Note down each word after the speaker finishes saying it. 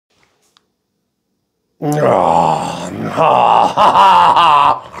Hey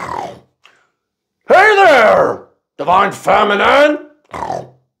there, Divine Feminine.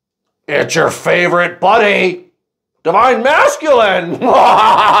 It's your favorite buddy, Divine Masculine.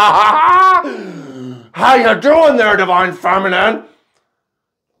 How you doing there, Divine Feminine?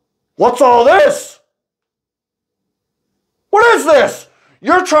 What's all this? What is this?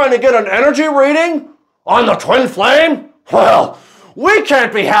 You're trying to get an energy reading on the twin flame? Well, we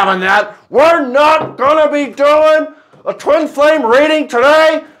can't be having that. We're not gonna be doing a twin flame reading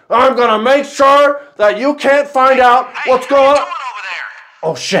today. I'm gonna make sure that you can't find out what's going on. What are you doing over there?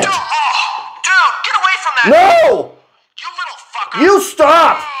 Oh shit. Dude, get away from that. No! You little fucker. You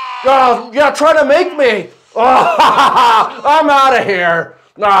stop! Yeah, try to make me. Oh, I'm out of here.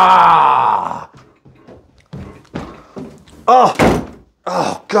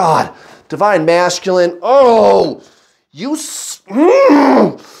 Oh, God. Divine Masculine. Oh,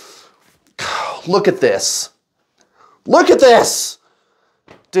 Look at this. Look at this.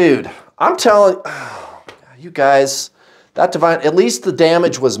 Dude, I'm telling you guys, that divine, at least the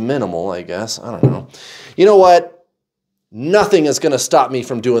damage was minimal, I guess. I don't know. You know what? Nothing is going to stop me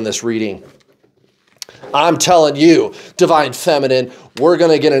from doing this reading. I'm telling you, Divine Feminine, we're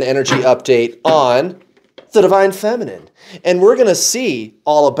going to get an energy update on the Divine Feminine. And we're going to see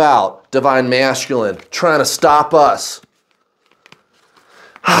all about Divine Masculine trying to stop us.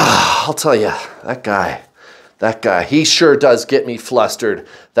 I'll tell you, that guy, he sure does get me flustered,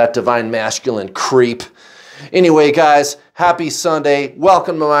 that Divine Masculine creep. Anyway, guys, happy Sunday.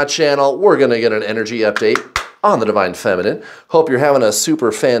 Welcome to my channel. We're going to get an energy update on the Divine Feminine. Hope you're having a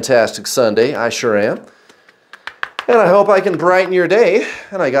super fantastic Sunday. I sure am. And I hope I can brighten your day.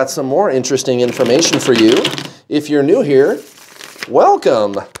 And I got some more interesting information for you. If you're new here,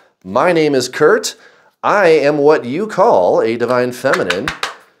 welcome. My name is Kurt. I am what you call a Divine Feminine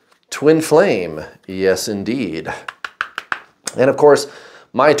twin flame. Yes, indeed. And of course,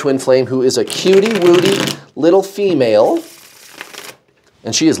 my twin flame, who is a cutie-wootie little female.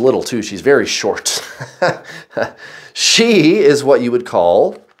 And she is little too. She's very short. She is what you would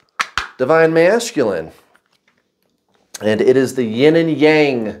call Divine Masculine. And it is the yin and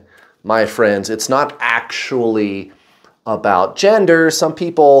yang, my friends. It's not actually about gender. Some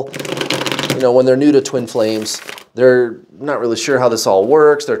people, when they're new to twin flames, they're not really sure how this all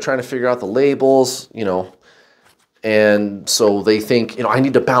works. They're trying to figure out the labels, and so they think, I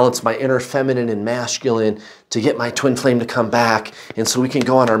need to balance my inner feminine and masculine to get my twin flame to come back, and so we can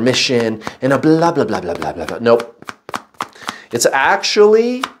go on our mission, and a blah, blah, blah, blah, blah, blah, blah. Nope. It's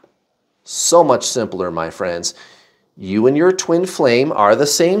actually so much simpler, my friends. You and your twin flame are the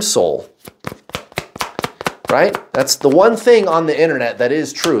same soul, right? That's the one thing on the internet that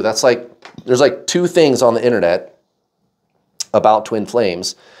is true. That's there's like two things on the internet about twin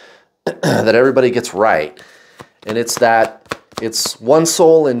flames that everybody gets right. And it's that it's one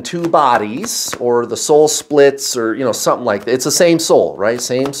soul in two bodies, or the soul splits, or, something like that. It's the same soul, right?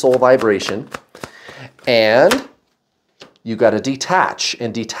 Same soul vibration. And you got to detach.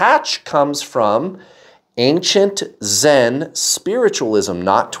 And detach comes from ancient Zen spiritualism,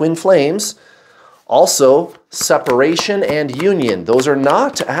 not twin flames. Also, separation and union. Those are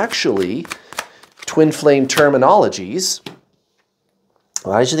not actually twin flame terminologies.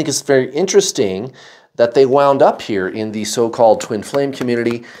 Well, I just think it's very interesting that they wound up here in the so-called twin flame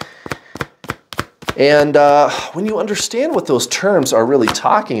community. And when you understand what those terms are really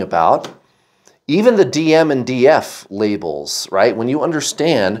talking about, even the DM and DF labels, right? When you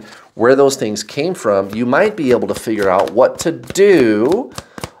understand where those things came from, you might be able to figure out what to do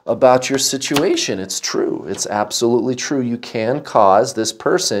about your situation. It's true. It's absolutely true. You can cause this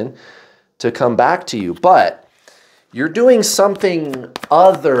person to come back to you, but you're doing something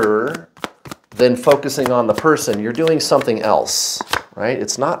other than focusing on the person. You're doing something else, right?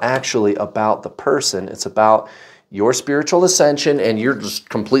 It's not actually about the person. It's about your spiritual ascension, and you're just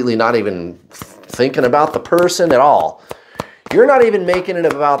completely not even thinking about the person at all. You're not even making it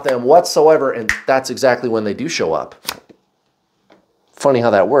about them whatsoever, and that's exactly when they do show up. Funny how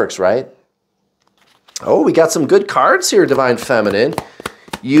that works, right? Oh, we got some good cards here, Divine Feminine.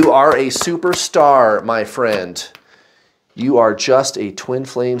 You are a superstar, my friend. You are just a twin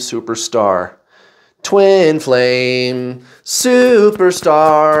flame superstar. Twin flame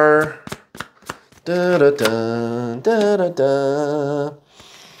superstar. Da da da da da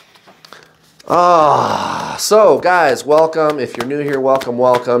da. So guys, welcome. If you're new here, welcome,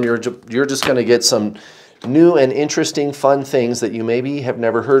 welcome. You're just going to get some new and interesting, fun things that you maybe have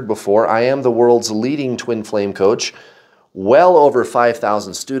never heard before. I am the world's leading twin flame coach. Well over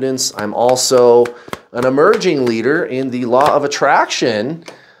 5,000 students. I'm also an emerging leader in the law of attraction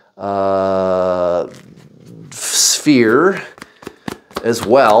sphere as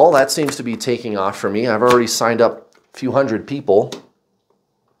well. That seems to be taking off for me. I've already signed up a few hundred people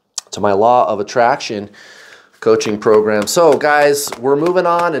to my Law of Attraction coaching program. So guys, we're moving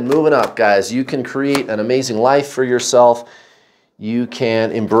on and moving up, guys. You can create an amazing life for yourself. You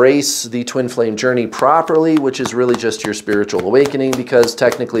can embrace the twin flame journey properly, which is really just your spiritual awakening, because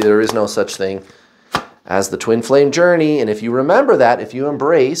technically there is no such thing as the twin flame journey. And if you remember that, if you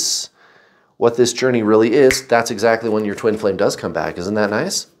embrace what this journey really is, that's exactly when your twin flame does come back. Isn't that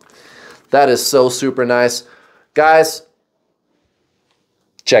nice? That is so super nice. Guys,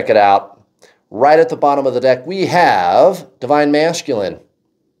 check it out. Right at the bottom of the deck, we have Divine Masculine.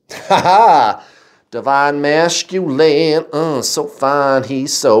 Ha-ha! Divine Masculine. So fine.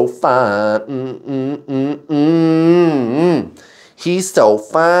 He's so fine. He's so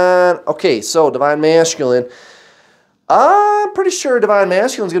fine. Okay, so Divine Masculine. I'm pretty sure Divine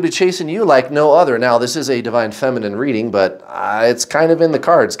Masculine is going to be chasing you like no other. Now, this is a Divine Feminine reading, but it's kind of in the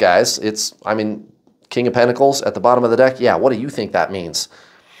cards, guys. I mean, King of Pentacles at the bottom of the deck. Yeah, what do you think that means?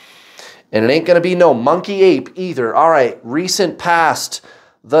 And it ain't going to be no monkey ape either. All right, recent past,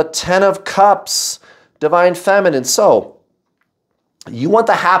 the 10 of Cups, Divine Feminine. So you want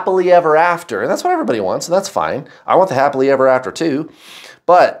the happily ever after, and that's what everybody wants, and that's fine. I want the happily ever after too,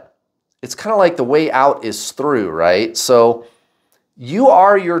 but it's kind of like the way out is through, right? So you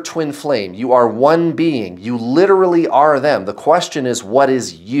are your twin flame. You are one being. You literally are them. The question is, what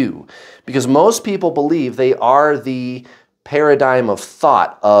is you? Because most people believe they are the paradigm of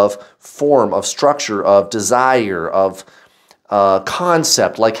thought, of form, of structure, of desire, of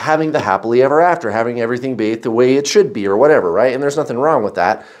concept, like having the happily ever after, having everything be the way it should be or whatever, right? And there's nothing wrong with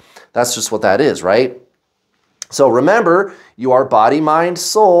that. That's just what that is, right? So remember, you are body, mind,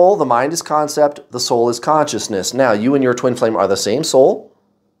 soul. The mind is concept. The soul is consciousness. Now, you and your twin flame are the same soul,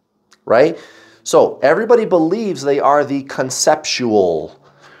 right? So everybody believes they are the conceptual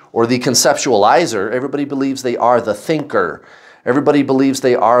or the conceptualizer. Everybody believes they are the thinker. Everybody believes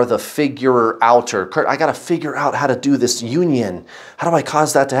they are the figurer-outer. Kurt, I got to figure out how to do this union. How do I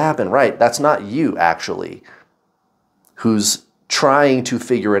cause that to happen? Right, that's not you, actually, who's trying to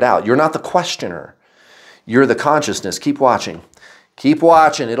figure it out. You're not the questioner. You're the consciousness. Keep watching. Keep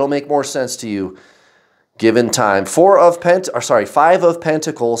watching. It'll make more sense to you given time. Five of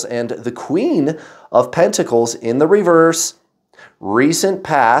Pentacles and the Queen of Pentacles in the reverse. Recent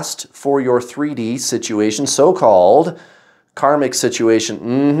past for your 3D situation, so-called karmic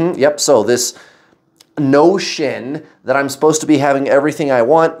situation. Yep, so this notion that I'm supposed to be having everything I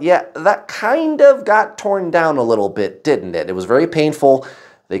want, yeah, that kind of got torn down a little bit, didn't it? It was very painful.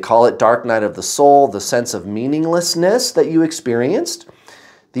 They call it dark night of the soul, the sense of meaninglessness that you experienced,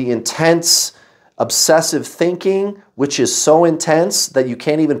 the intense obsessive thinking, which is so intense that you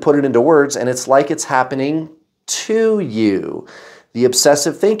can't even put it into words, and it's like it's happening to you. The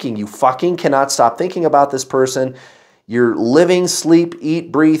obsessive thinking, you fucking cannot stop thinking about this person. You're living, sleep,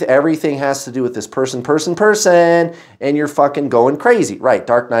 eat, breathe, everything has to do with this person, and you're fucking going crazy. Right,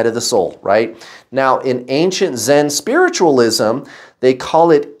 dark night of the soul, right? Now, in ancient Zen spiritualism, they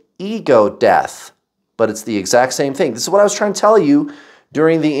call it ego death, but it's the exact same thing. This is what I was trying to tell you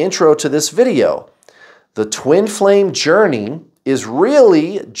during the intro to this video. The twin flame journey is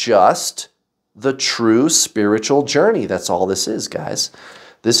really just the true spiritual journey. That's all this is, guys.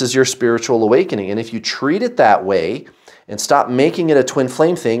 This is your spiritual awakening. And if you treat it that way and stop making it a twin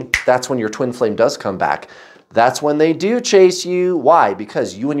flame thing, that's when your twin flame does come back. That's when they do chase you. Why?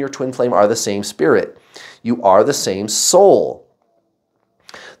 Because you and your twin flame are the same spirit. You are the same soul.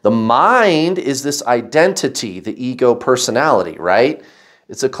 The mind is this identity, the ego personality, right?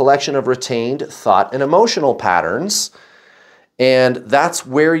 It's a collection of retained thought and emotional patterns. And that's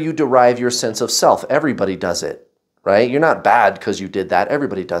where you derive your sense of self. Everybody does it, right? You're not bad because you did that.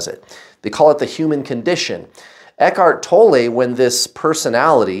 Everybody does it. They call it the human condition. Eckhart Tolle, when this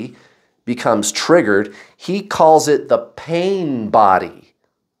personality becomes triggered, he calls it the pain body.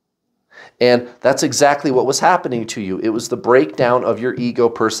 And that's exactly what was happening to you. It was the breakdown of your ego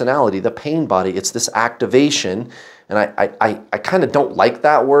personality, the pain body. It's this activation. And I kind of don't like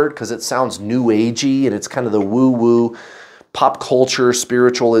that word because it sounds new agey and it's kind of the woo-woo pop culture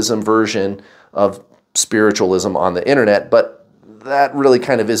spiritualism version of spiritualism on the internet, but that really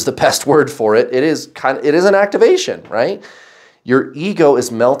kind of is the best word for it. It is an activation, right? Your ego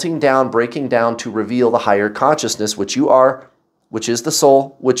is melting down, breaking down to reveal the higher consciousness, which you are, which is the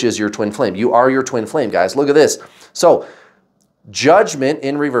soul, which is your twin flame. You are your twin flame, guys. Look at this. So, judgment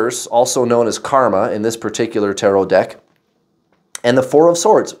in reverse, also known as karma in this particular tarot deck, and the Four of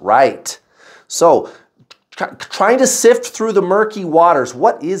Swords, right? So, trying to sift through the murky waters.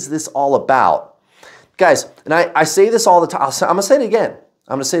 What is this all about? Guys, and I say this all the time. I'm going to say it again.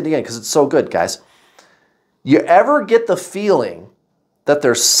 I'm going to say it again because it's so good, guys. You ever get the feeling that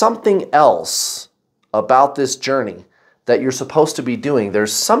there's something else about this journey that you're supposed to be doing?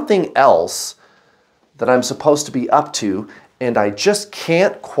 There's something else that I'm supposed to be up to, and I just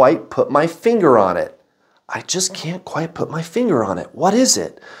can't quite put my finger on it. I just can't quite put my finger on it. What is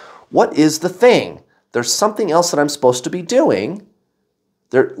it? What is the thing? There's something else that I'm supposed to be doing.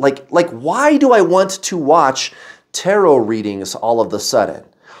 Like why do I want to watch tarot readings all of a sudden?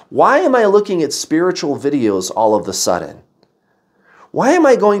 Why am I looking at spiritual videos all of a sudden? Why am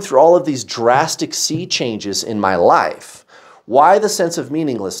I going through all of these drastic sea changes in my life? Why the sense of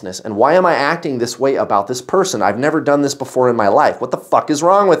meaninglessness? And why am I acting this way about this person? I've never done this before in my life. What the fuck is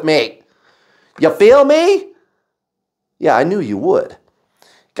wrong with me? You feel me? Yeah, I knew you would.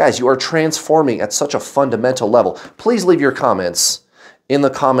 Guys, you are transforming at such a fundamental level. Please leave your comments in the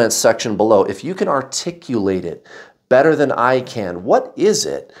comments section below. If you can articulate it better than I can, what is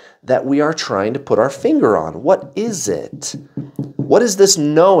it that we are trying to put our finger on? What is it? What is this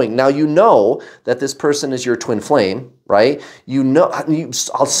knowing? Now, you know that this person is your twin flame, right? You know,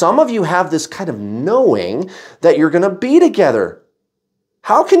 some of you have this kind of knowing that you're going to be together.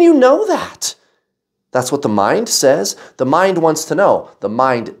 How can you know that? That's what the mind says. The mind wants to know. The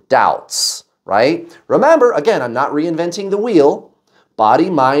mind doubts, right? Remember, again, I'm not reinventing the wheel. Body,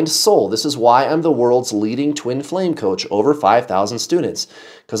 mind, soul. This is why I'm the world's leading twin flame coach, over 5,000 students,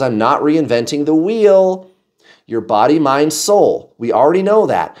 because I'm not reinventing the wheel. Your body, mind, soul. We already know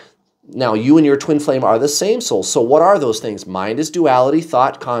that. Now, you and your twin flame are the same soul. So what are those things? Mind is duality,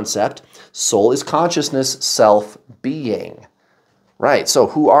 thought, concept. Soul is consciousness, self, being. Right, so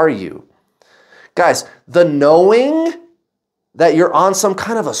who are you? Guys, the knowing that you're on some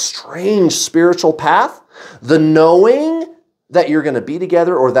kind of a strange spiritual path, the knowing that you're going to be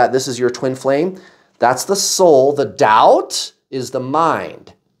together or that this is your twin flame, that's the soul. The doubt is the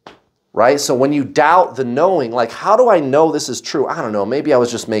mind, right? So when you doubt the knowing, like, how do I know this is true? I don't know. Maybe I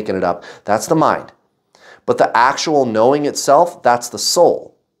was just making it up. That's the mind. But the actual knowing itself, that's the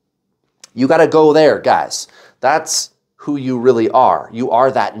soul. You got to go there, guys. That's who you really are. You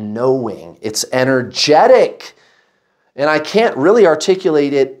are that knowing. It's energetic. And I can't really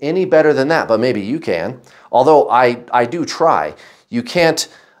articulate it any better than that, but maybe you can. Although I do try. You can't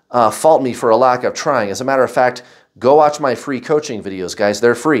fault me for a lack of trying. As a matter of fact, go watch my free coaching videos, guys.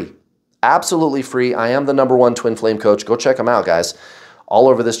 They're free. Absolutely free. I am the #1 twin flame coach. Go check them out, guys. All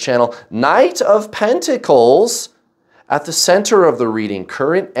over this channel. Knight of Pentacles at the center of the reading.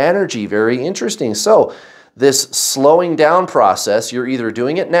 Current energy. Very interesting. So this slowing down process, you're either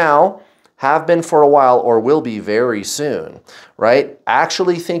doing it now, have been for a while, or will be very soon, right?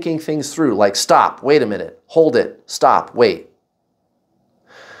 Actually thinking things through, like stop, wait a minute, hold it, stop, wait.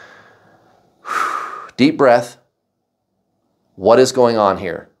 Deep breath. What is going on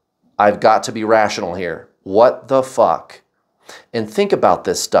here? I've got to be rational here. What the fuck? And think about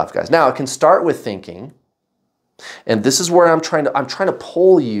this stuff, guys. Now, it can start with thinking. And this is where I'm trying to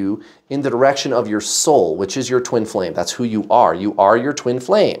pull you in the direction of your soul, which is your twin flame. That's who you are. You are your twin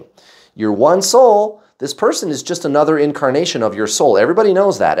flame. You're one soul. This person is just another incarnation of your soul. Everybody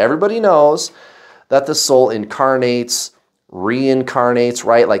knows that. Everybody knows that the soul incarnates, reincarnates,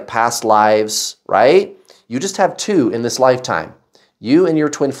 right? Like past lives, right? You just have two in this lifetime. You and your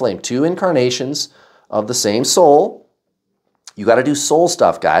twin flame, two incarnations of the same soul. You got to do soul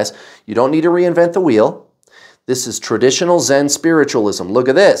stuff, guys. You don't need to reinvent the wheel. This is traditional Zen spiritualism. Look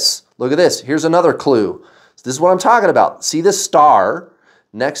at this. Look at this. Here's another clue. This is what I'm talking about. See this star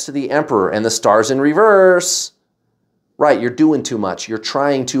next to the emperor, and the star's in reverse. Right, you're doing too much. You're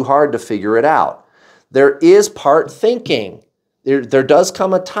trying too hard to figure it out. There is part thinking. There does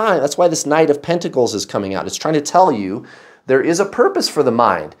come a time. That's why this Knight of Pentacles is coming out. It's trying to tell you there is a purpose for the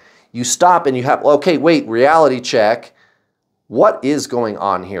mind. You stop and you have, okay, wait, reality check. What is going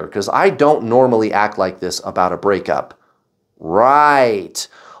on here? Because I don't normally act like this about a breakup. Right.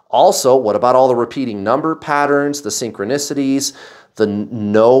 Also, what about all the repeating number patterns, the synchronicities, the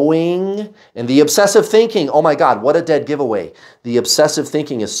knowing, and the obsessive thinking? Oh my God, what a dead giveaway. The obsessive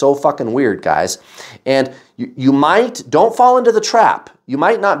thinking is so fucking weird, guys. And you might, don't fall into the trap. You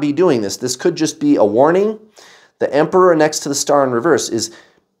might not be doing this. This could just be a warning. The emperor next to the star in reverse is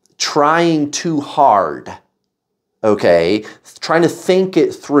trying too hard. Okay, trying to think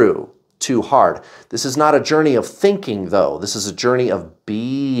it through too hard. This is not a journey of thinking, though. This is a journey of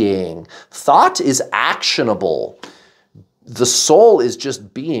being. Thought is actionable. The soul is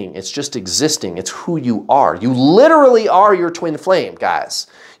just being. It's just existing. It's who you are. You literally are your twin flame, guys.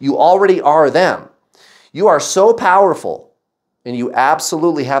 You already are them. You are so powerful, and you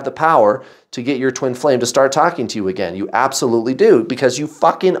absolutely have the power to get your twin flame to start talking to you again. You absolutely do, because you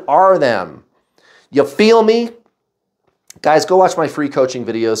fucking are them. You feel me? Guys, go watch my free coaching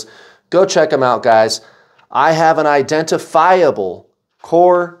videos. Go check them out, guys. I have an identifiable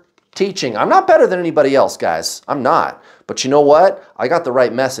core teaching. I'm not better than anybody else, guys. I'm not. But you know what? I got the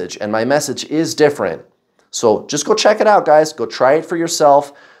right message, and my message is different. So just go check it out, guys. Go try it for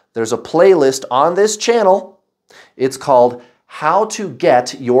yourself. There's a playlist on this channel. It's called How to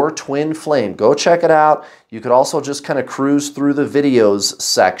Get Your Twin Flame. Go check it out. You could also just kind of cruise through the videos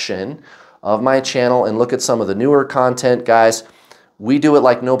section of my channel and look at some of the newer content, guys. We do it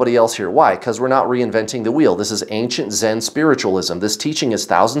like nobody else here. Why? Because we're not reinventing the wheel. This is ancient Zen spiritualism. This teaching is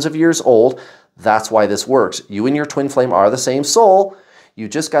thousands of years old. That's why this works. You and your twin flame are the same soul. You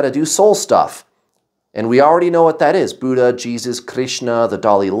just got to do soul stuff. And we already know what that is. Buddha, Jesus, Krishna, the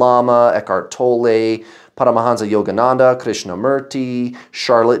Dalai Lama, Eckhart Tolle, Paramahansa Yogananda, Krishnamurti,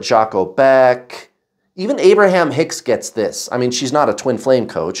 Charlotte Jocko Beck. Even Abraham Hicks gets this. I mean, she's not a twin flame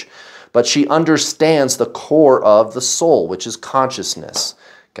coach, but she understands the core of the soul, which is consciousness.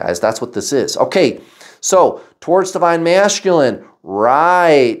 Guys, that's what this is. Okay, so towards divine masculine,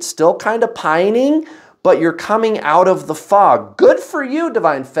 right. Still kind of pining, but you're coming out of the fog. Good for you,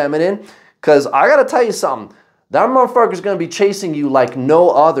 divine feminine, because I got to tell you something. That motherfucker's going to be chasing you like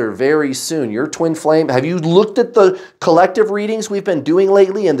no other very soon. Your twin flame, have you looked at the collective readings we've been doing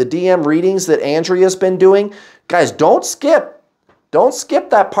lately and the DM readings that Andrea's been doing? Guys, don't skip. Don't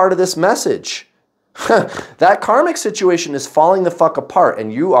skip that part of this message. That karmic situation is falling the fuck apart,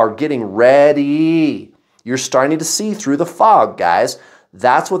 and you are getting ready. You're starting to see through the fog, guys.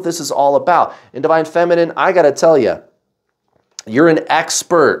 That's what this is all about. In Divine Feminine, I got to tell you, you're an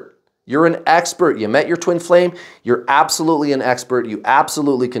expert. You're an expert. You met your twin flame. You're absolutely an expert. You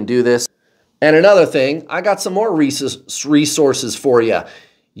absolutely can do this. And another thing, I got some more resources for you.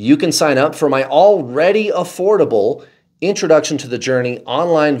 You can sign up for my already affordable Introduction to the Journey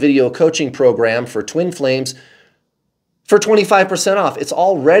online video coaching program for twin flames for 25% off. It's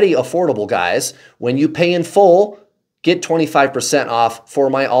already affordable, guys. When you pay in full, get 25% off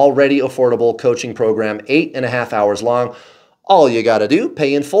for my already affordable coaching program, 8.5 hours long. All you got to do,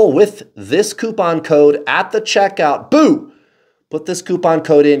 pay in full with this coupon code at the checkout. Boo! Put this coupon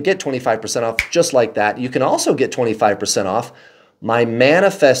code in, get 25% off just like that. You can also get 25% off my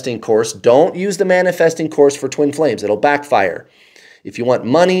manifesting course. Don't use the manifesting course for twin flames. It'll backfire. If you want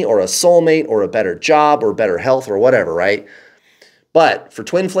money or a soulmate or a better job or better health or whatever, right? But for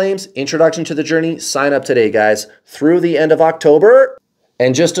twin flames, Introduction to the Journey, sign up today, guys, through the end of October.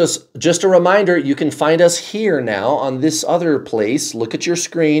 And just a reminder, you can find us here now on this other place. Look at your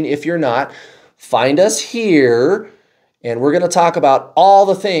screen if you're not. Find us here. And we're going to talk about all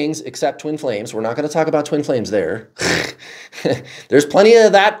the things except twin flames. We're not going to talk about twin flames there. There's plenty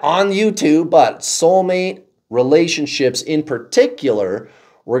of that on YouTube, but soulmate relationships in particular,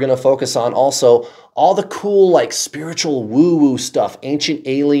 we're going to focus on also all the cool, like spiritual woo-woo stuff, ancient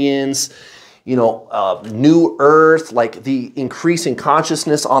aliens, you know, new earth, like the increasing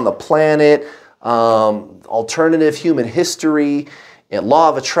consciousness on the planet, alternative human history, and law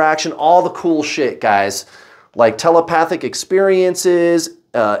of attraction, all the cool shit, guys. Like telepathic experiences,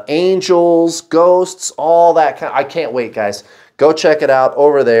 angels, ghosts, all that kind. I can't wait, guys. Go check it out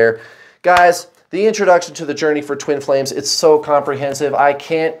over there. Guys, the Introduction to the Journey for Twin Flames, it's so comprehensive. I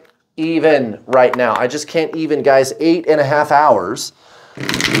can't even right now. I just can't even, guys. 8.5 hours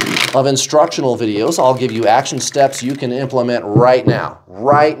of instructional videos. I'll give you action steps you can implement right now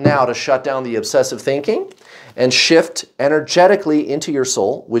to shut down the obsessive thinking and shift energetically into your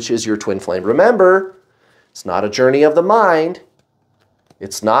soul, which is your twin flame. Remember, it's not a journey of the mind.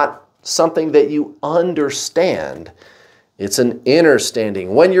 It's not something that you understand. It's an inner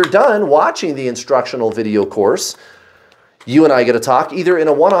standing. When you're done watching the instructional video course, you and I get to talk either in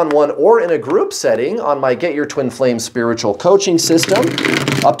a one-on-one or in a group setting on my Get Your Twin Flame spiritual coaching system,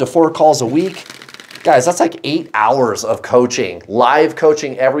 up to 4 calls a week. Guys, that's like 8 hours of coaching, live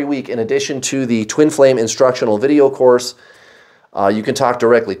coaching every week, in addition to the Twin Flame instructional video course. You can talk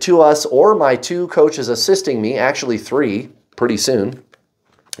directly to us or my 2 coaches assisting me, actually 3 pretty soon.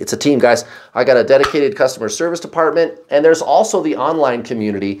 It's a team, guys. I got a dedicated customer service department, and there's also the online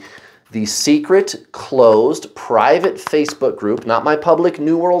community, the secret, closed, private Facebook group, not my public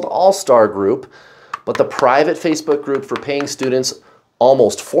New World All-Star group, but the private Facebook group for paying students,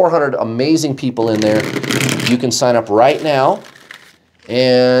 almost 400 amazing people in there. You can sign up right now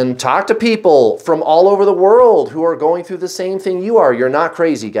and talk to people from all over the world who are going through the same thing you are. You're not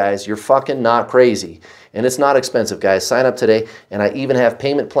crazy, guys. You're fucking not crazy. And it's not expensive, guys. Sign up today. And I even have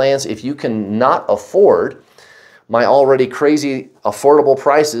payment plans if you cannot afford my already crazy affordable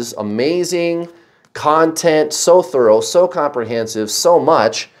prices. Amazing content, so thorough, so comprehensive, so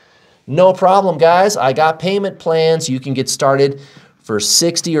much. No problem, guys. I got payment plans. You can get started for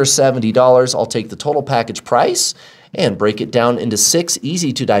 $60 or $70. I'll take the total package price and break it down into 6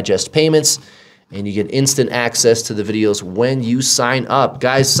 easy-to-digest payments, and you get instant access to the videos when you sign up.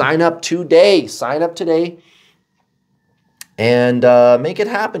 Guys, sign up today. Sign up today and make it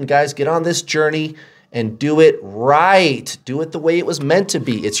happen, guys. Get on this journey and do it right. Do it the way it was meant to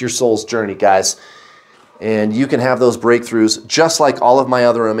be. It's your soul's journey, guys. And you can have those breakthroughs just like all of my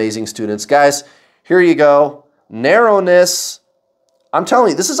other amazing students. Guys, here you go. Narrowness. I'm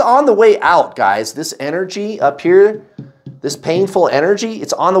telling you, this is on the way out, guys. This energy up here, this painful energy,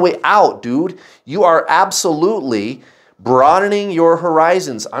 it's on the way out, dude. You are absolutely broadening your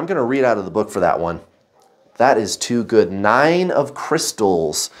horizons. I'm going to read out of the book for that one. That is too good. 9 of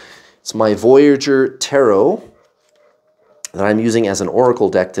Crystals. It's my Voyager Tarot that I'm using as an oracle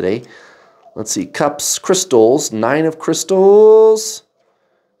deck today. Let's see, Cups, Crystals, 9 of Crystals.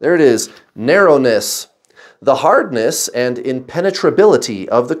 There it is. Narrowness. The hardness and impenetrability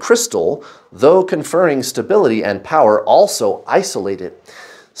of the crystal, though conferring stability and power, also isolate it.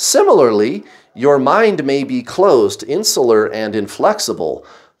 Similarly, your mind may be closed, insular, and inflexible.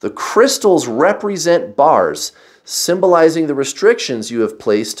 The crystals represent bars, symbolizing the restrictions you have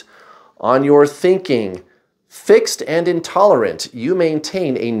placed on your thinking. Fixed and intolerant, you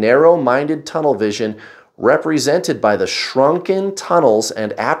maintain a narrow-minded tunnel vision represented by the shrunken tunnels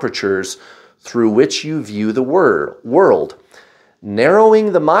and apertures through which you view the world.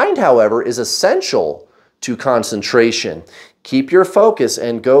 Narrowing the mind, however, is essential to concentration. Keep your focus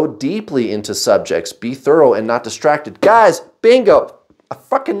and go deeply into subjects. Be thorough and not distracted. Guys, bingo! I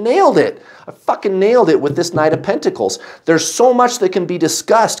fucking nailed it. I fucking nailed it with this Knight of Pentacles. There's so much that can be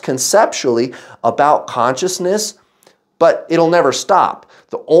discussed conceptually about consciousness, but it'll never stop.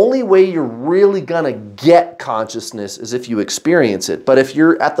 The only way you're really gonna get consciousness is if you experience it. But if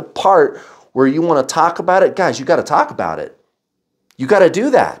you're at the part where you want to talk about it, guys, you got to talk about it. You got to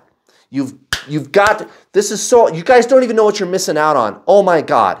do that. You've got, this is so, you guys don't even know what you're missing out on. Oh my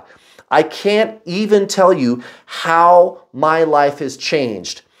God. I can't even tell you how my life has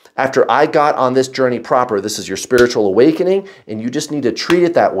changed after I got on this journey proper. This is your spiritual awakening, and you just need to treat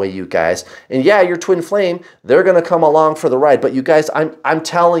it that way, you guys. And yeah, your twin flame, they're going to come along for the ride. But you guys, I'm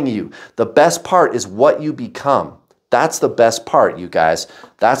telling you, the best part is what you become. That's the best part, you guys.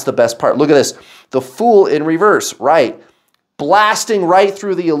 That's the best part. Look at this. The Fool in reverse, right? Blasting right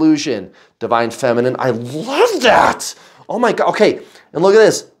through the illusion. Divine Feminine. I love that. Oh my God. Okay. And look at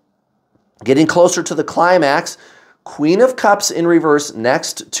this. Getting closer to the climax. Queen of Cups in reverse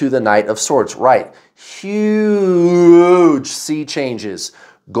next to the Knight of Swords. Right. Huge sea changes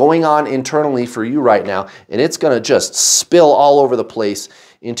going on internally for you right now. And it's going to just spill all over the place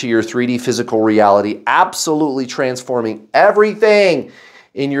into your 3D physical reality, absolutely transforming everything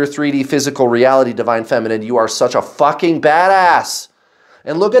in your 3D physical reality, Divine Feminine. You are such a fucking badass.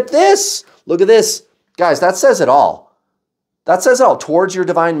 And look at this. Look at this. Guys, that says it all. That says it all. Towards your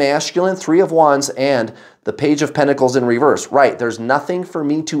Divine Masculine, 3 of Wands, and the Page of Pentacles in reverse. Right, there's nothing for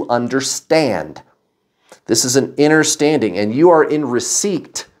me to understand. This is an inner standing, and you are in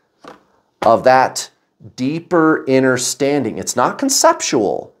receipt of that deeper inner standing. It's not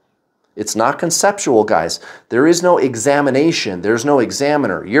conceptual. It's not conceptual, guys. There is no examination. There's no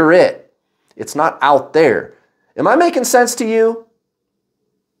examiner. You're it. It's not out there. Am I making sense to you?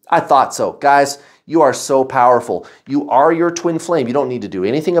 I thought so. Guys, you are so powerful. You are your twin flame. You don't need to do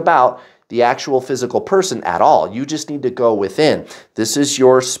anything about the actual physical person at all. You just need to go within. This is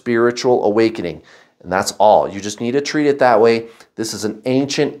your spiritual awakening. And that's all. You just need to treat it that way. This is an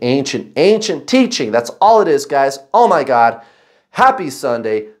ancient, ancient, ancient teaching. That's all it is, guys. Oh my God. Happy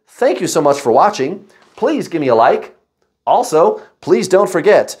Sunday. Thank you so much for watching. Please give me a like. Also, please don't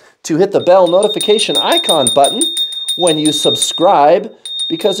forget to hit the bell notification icon button when you subscribe,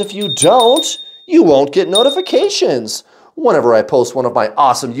 because if you don't, you won't get notifications whenever I post one of my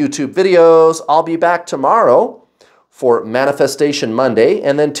awesome YouTube videos. I'll be back tomorrow for Manifestation Monday,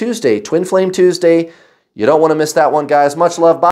 and then Tuesday, Twin Flame Tuesday. You don't want to miss that one, guys. Much love. Bye.